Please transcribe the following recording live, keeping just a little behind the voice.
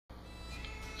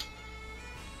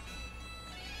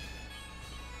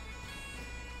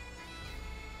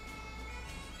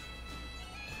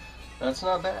That's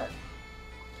not bad.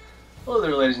 Hello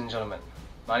there, ladies and gentlemen.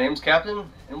 My name's Captain,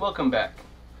 and welcome back.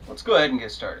 Let's go ahead and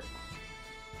get started.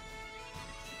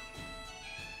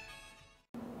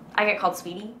 I get called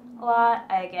sweetie a lot.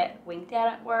 I get winked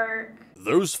at work.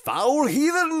 Those foul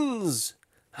heathens!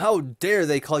 How dare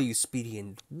they call you Speedy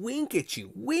and wink at you?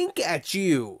 Wink at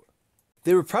you!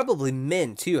 They were probably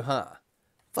men too, huh?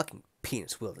 Fucking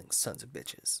penis-wielding sons of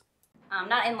bitches.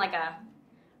 Not in like a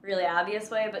really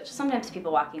obvious way, but just sometimes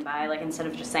people walking by, like instead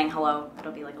of just saying hello,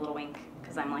 it'll be like a little wink,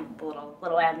 because I'm like the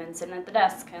little admin sitting at the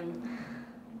desk, and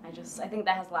I think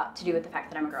that has a lot to do with the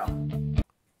fact that I'm a girl.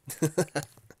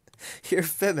 You're a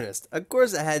feminist. Of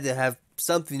course it had to have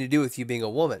something to do with you being a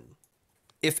woman.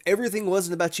 If everything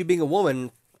wasn't about you being a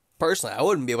woman, personally, I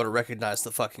wouldn't be able to recognize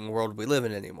the fucking world we live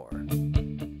in anymore.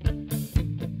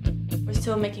 We're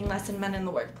still making less than men in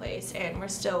the workplace, and we're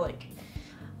still like,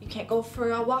 you can't go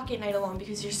for a walk at night alone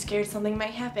because you're scared something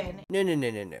might happen. No.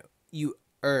 You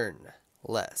earn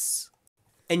less.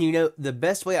 And you know, the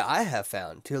best way I have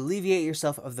found to alleviate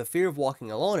yourself of the fear of walking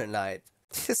alone at night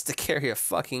is to carry a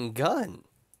fucking gun.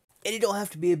 And you don't have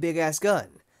to be a big-ass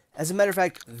gun. As a matter of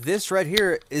fact, this right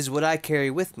here is what I carry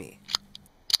with me.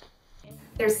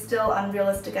 There's still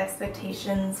unrealistic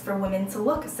expectations for women to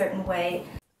look a certain way.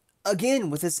 Again,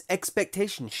 with this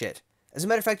expectation shit. As a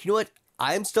matter of fact, you know what?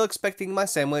 I'm still expecting my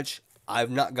sandwich. I've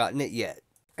not gotten it yet.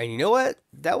 And you know what?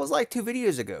 That was like 2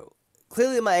 videos ago.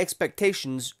 Clearly my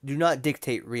expectations do not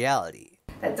dictate reality.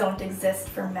 That don't exist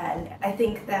for men. I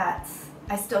think that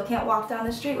I still can't walk down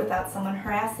the street without someone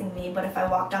harassing me, but if I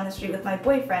walk down the street with my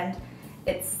boyfriend,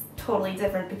 it's totally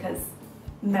different because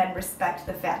men respect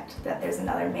the fact that there's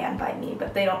another man by me,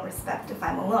 but they don't respect if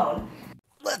I'm alone.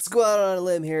 Let's go out on a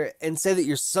limb here and say that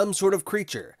you're some sort of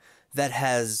creature that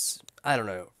has, I don't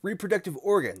know, reproductive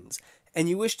organs, and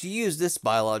you wish to use this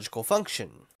biological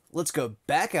function. Let's go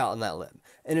back out on that limb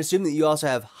and assume that you also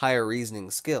have higher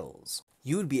reasoning skills.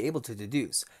 You would be able to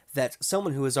deduce that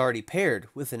someone who is already paired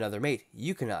with another mate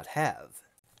you cannot have.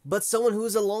 But someone who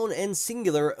is alone and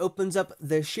singular opens up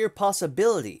the sheer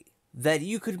possibility that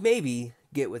you could maybe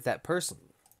get with that person.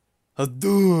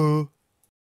 Duh.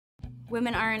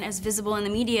 Women aren't as visible in the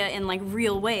media in like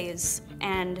real ways,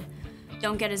 and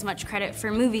don't get as much credit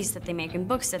for movies that they make and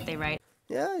books that they write.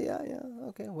 Yeah.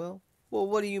 Okay, well,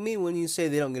 what do you mean when you say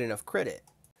they don't get enough credit?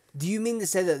 Do you mean to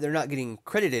say that they're not getting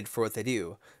credited for what they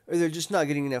do, or they're just not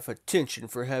getting enough attention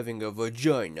for having a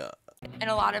vagina? In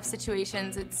a lot of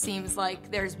situations, it seems like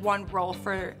there's one role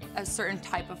for a certain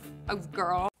type of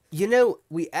girl. You know,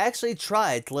 we actually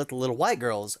tried to let the little white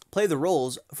girls play the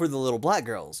roles for the little black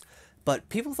girls, but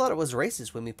people thought it was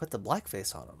racist when we put the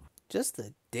blackface on them. Just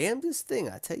the damnedest thing,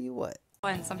 I tell you what.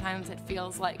 And sometimes it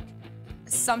feels like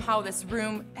somehow this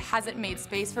room hasn't made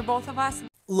space for both of us.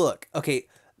 Look, okay,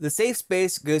 the safe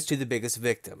space goes to the biggest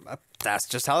victim. That's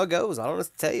just how it goes, I don't know what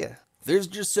to tell you. There's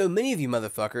just so many of you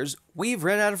motherfuckers, we've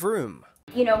ran out of room.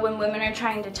 You know, when women are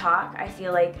trying to talk, I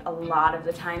feel like a lot of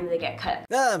the time they get cut.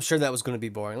 I'm sure that was going to be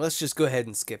boring. Let's just go ahead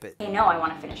and skip it. Hey, no, I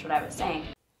want to finish what I was saying.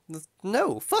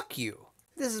 No, fuck you.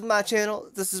 This is my channel.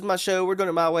 This is my show. We're doing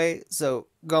it my way. So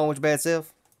go on with your bad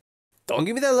self. Don't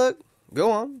give me that look.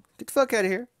 Go on. Get the fuck out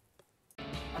of here.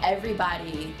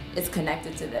 Everybody is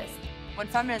connected to this. When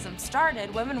feminism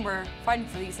started, women were fighting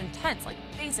for these intense, like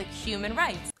basic human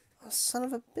rights. Oh, son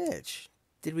of a bitch.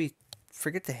 Did we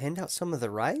forget to hand out some of the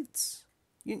rights?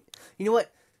 You know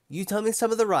what? You tell me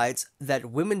some of the rights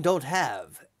that women don't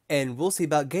have, and we'll see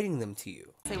about getting them to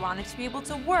you. They wanted to be able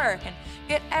to work and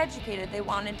get educated. They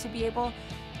wanted to be able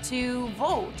to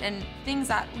vote and things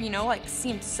that, you know, like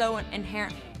seemed so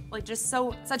inherent, like just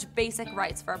such basic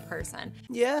rights for a person.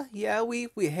 Yeah, we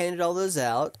handed all those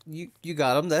out. You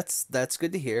got them. That's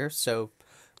good to hear. So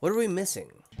what are we missing?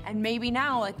 And maybe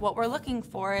now, like, what we're looking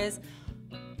for is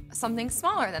something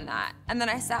smaller than that. And then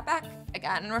I sat back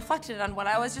again and reflected on what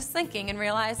I was just thinking and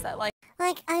realized that, like,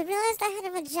 I realized I had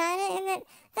a vagina and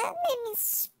that made me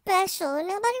special.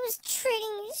 Nobody was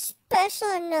treating me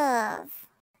special enough.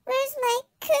 Where's my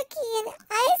cookie and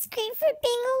ice cream for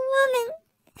being a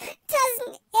woman?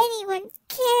 Doesn't anyone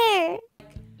care?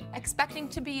 expecting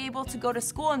to be able to go to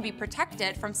school and be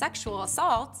protected from sexual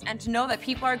assaults, and to know that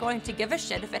people are going to give a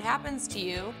shit if it happens to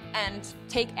you and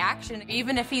take action,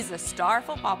 even if he's a star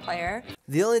football player.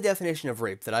 The only definition of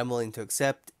rape that I'm willing to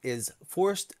accept is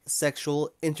forced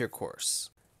sexual intercourse.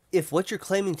 If what you're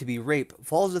claiming to be rape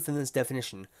falls within this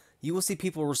definition, you will see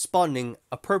people responding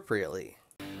appropriately.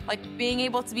 Like being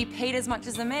able to be paid as much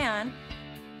as a man,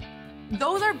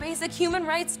 those are basic human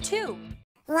rights too.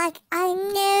 Like, I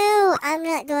know I'm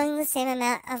not doing the same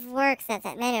amount of work that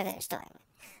that manager's doing,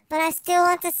 but I still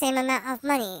want the same amount of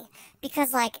money,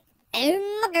 because, like,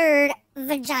 Oh my god,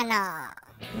 vagina.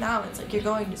 Now it's like you're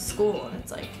going to school and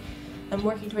it's like I'm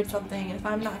working towards something, and if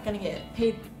I'm not gonna get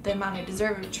paid the amount I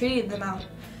deserve or treated the amount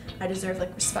I deserve,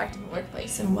 like respect in the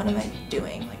workplace, and what am I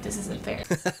doing? Like, this isn't fair.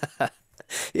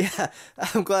 Yeah,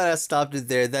 I'm glad I stopped it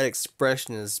there. That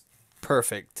expression is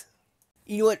perfect.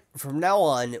 You know what? From now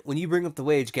on, when you bring up the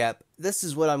wage gap, this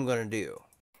is what I'm gonna do.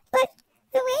 But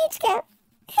the wage gap,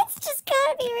 it's just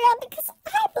gotta be real because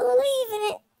I believe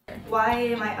in it. Why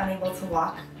am I unable to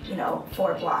walk,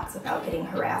 4 blocks without getting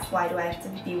harassed? Why do I have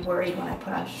to be worried when I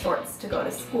put on shorts to go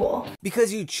to school?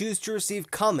 Because you choose to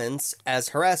receive comments as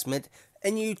harassment,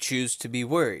 and you choose to be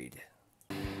worried.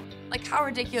 Like, how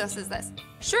ridiculous is this?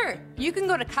 Sure, you can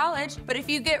go to college, but if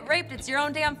you get raped, it's your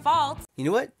own damn fault. You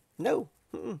know what? No.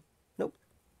 Nope.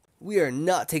 We are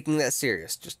not taking that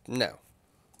serious. Just no.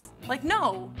 Like,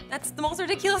 no, that's the most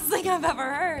ridiculous thing I've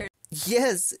ever heard.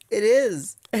 Yes, it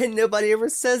is. And nobody ever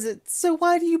says it, so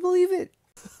why do you believe it?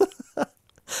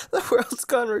 The world's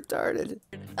gone retarded.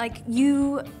 Like,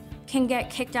 you can get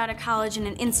kicked out of college in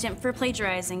an instant for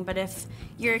plagiarizing, but if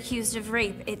you're accused of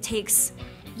rape, it takes,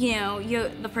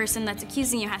 the person that's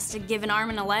accusing you has to give an arm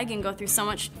and a leg and go through so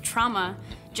much trauma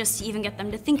just to even get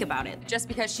them to think about it. Just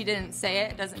because she didn't say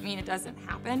it doesn't mean it doesn't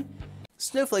happen.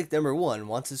 Snowflake number 1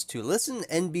 wants us to listen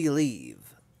and believe.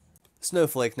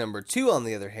 Snowflake number 2, on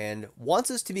the other hand,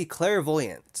 wants us to be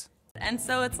clairvoyant. And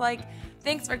so it's like,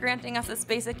 thanks for granting us this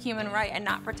basic human right and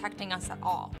not protecting us at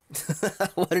all.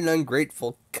 What an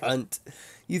ungrateful cunt.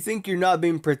 You think you're not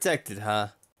being protected, huh?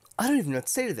 I don't even know what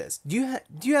to say to this. Do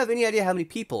you have any idea how many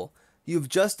people you've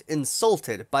just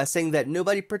insulted by saying that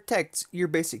nobody protects your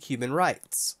basic human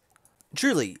rights?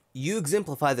 Truly, you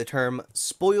exemplify the term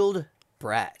spoiled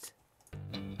brat.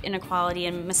 Inequality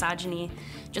and misogyny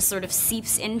just sort of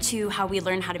seeps into how we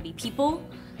learn how to be people,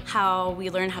 how we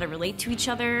learn how to relate to each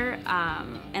other,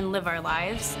 and live our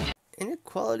lives.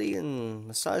 Inequality and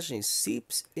misogyny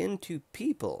seeps into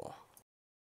people.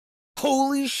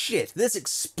 Holy shit, this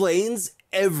explains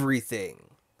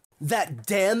everything. That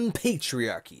damn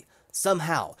patriarchy.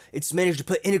 Somehow, it's managed to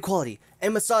put inequality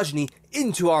and misogyny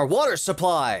into our water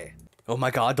supply. Oh my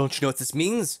god, don't you know what this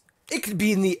means? It could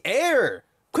be in the air.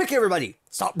 Quick, everybody,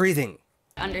 stop breathing.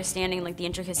 Understanding like the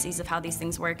intricacies of how these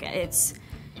things work, it's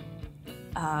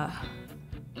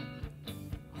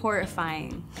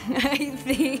horrifying, I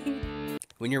think.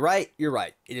 When you're right, you're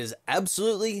right. It is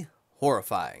absolutely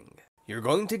horrifying. You're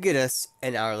going to get us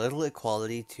and our little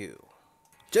equality too.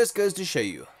 Just goes to show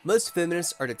you, most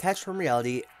feminists are detached from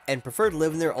reality and prefer to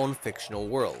live in their own fictional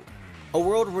world. A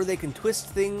world where they can twist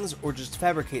things or just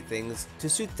fabricate things to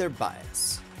suit their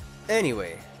bias.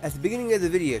 Anyway, at the beginning of the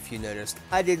video, if you noticed,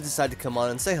 I did decide to come on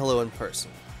and say hello in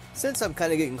person. Since I'm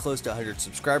kinda getting close to 100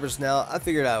 subscribers now, I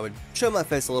figured I would show my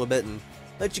face a little bit and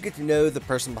let you get to know the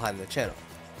person behind the channel.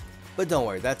 But don't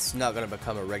worry, that's not gonna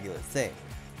become a regular thing.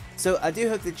 So I do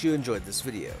hope that you enjoyed this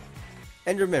video.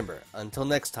 And remember, until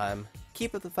next time,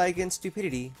 keep up the fight against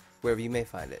stupidity wherever you may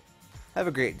find it. Have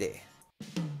a great day.